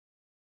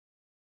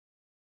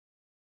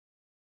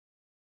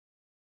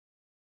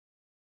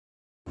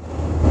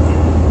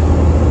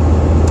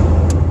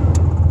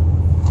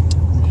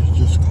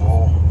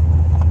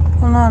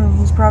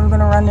probably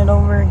gonna run it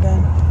over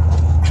again.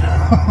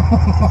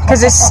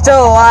 Because it's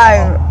still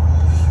alive.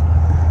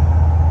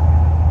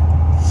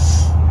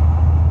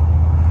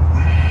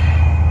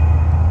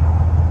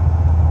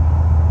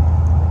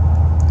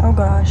 Oh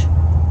gosh.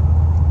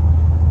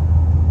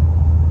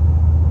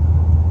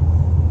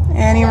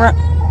 And he run.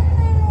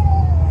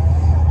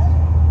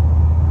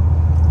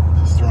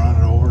 Just ran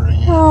it over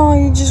again. Oh,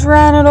 he just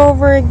ran it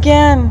over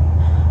again.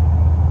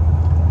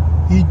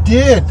 He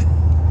did.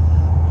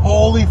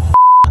 Holy f***.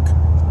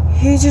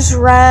 He just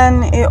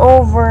ran it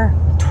over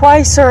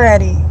twice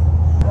already.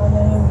 Run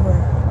it over.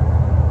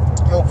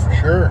 Oh, for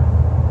sure.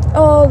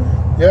 Oh,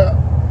 Yeah.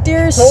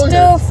 they're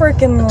still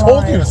freaking alive. I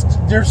told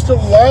you, they're still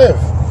alive.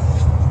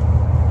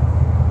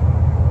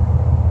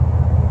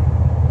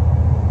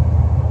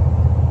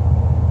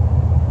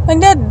 Like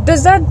that,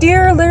 does that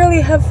deer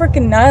literally have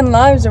freaking 9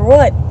 lives or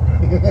what?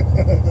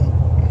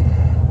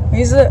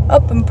 He's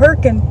up and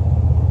perking.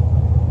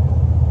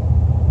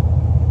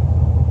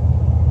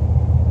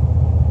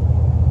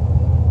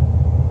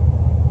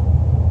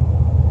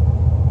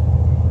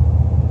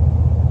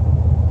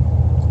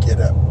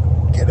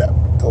 Get up,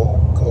 go,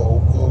 go,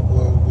 go,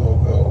 go, go,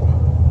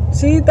 go.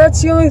 See,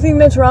 that's the only thing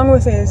that's wrong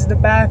with it is the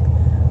back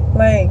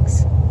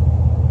legs.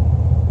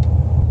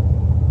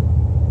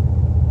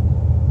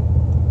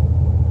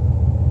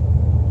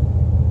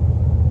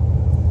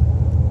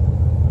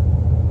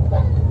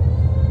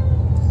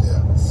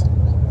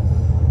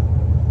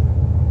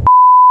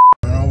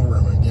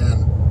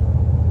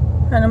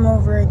 Run him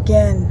over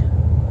again.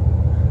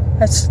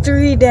 That's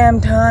 3 damn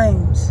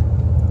times.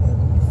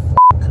 Holy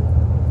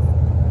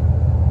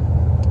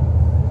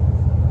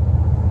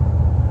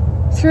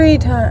f***. 3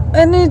 times.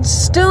 And it's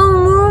still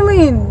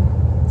moving.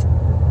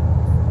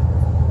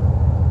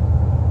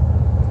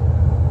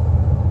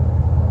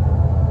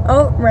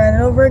 Oh, ran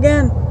it over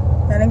again.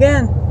 And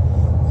again.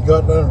 You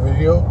got that on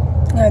video?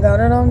 I got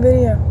it on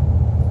video.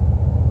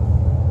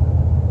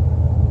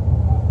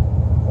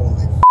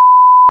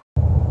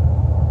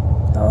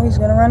 Oh, he's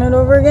gonna run it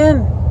over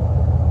again.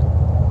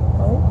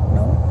 Oh,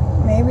 no,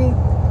 maybe.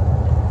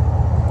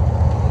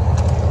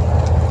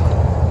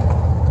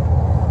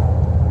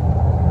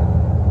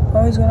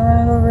 Oh, he's gonna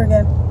run it over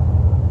again.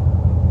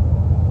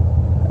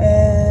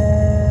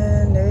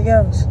 And there he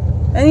goes.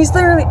 And he's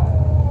literally...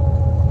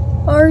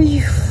 Are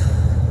you...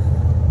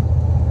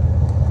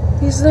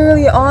 He's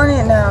literally on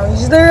it now.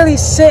 He's literally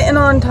sitting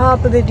on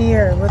top of the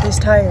deer with his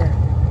tire.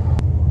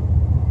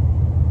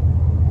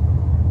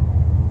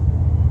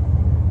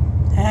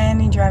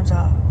 And he drives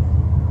off.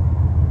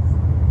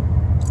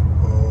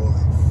 Holy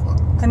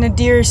fuck. And the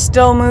deer is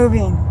still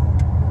moving.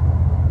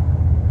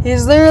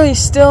 He's literally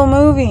still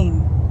moving.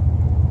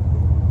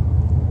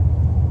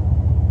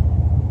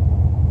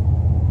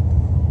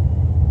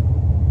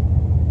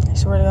 I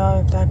swear to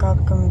God, if that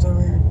cop comes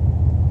over here.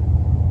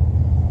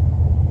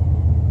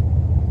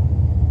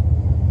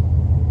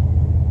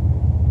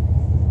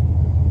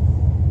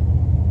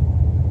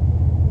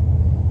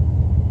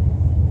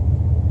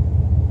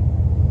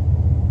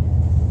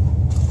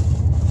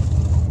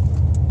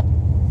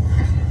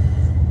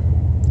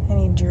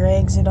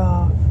 Drags it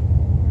off.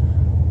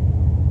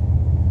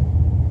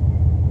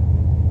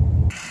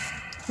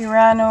 He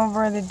ran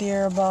over the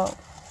deer about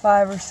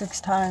 5 or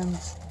 6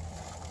 times.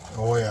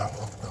 Oh yeah.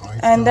 No,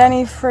 and then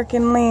he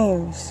freaking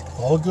leaves.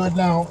 All good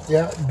now.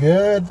 Yeah,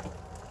 good.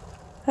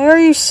 Like, are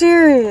you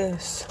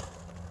serious?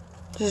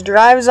 Just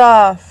drives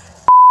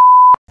off.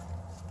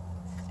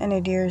 And the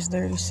deer is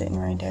there just sitting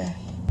right there.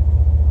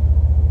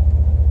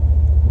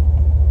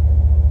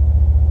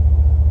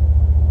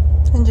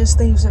 And just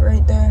leaves it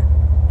right there.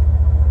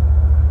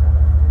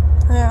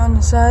 Right on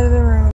the side of the road.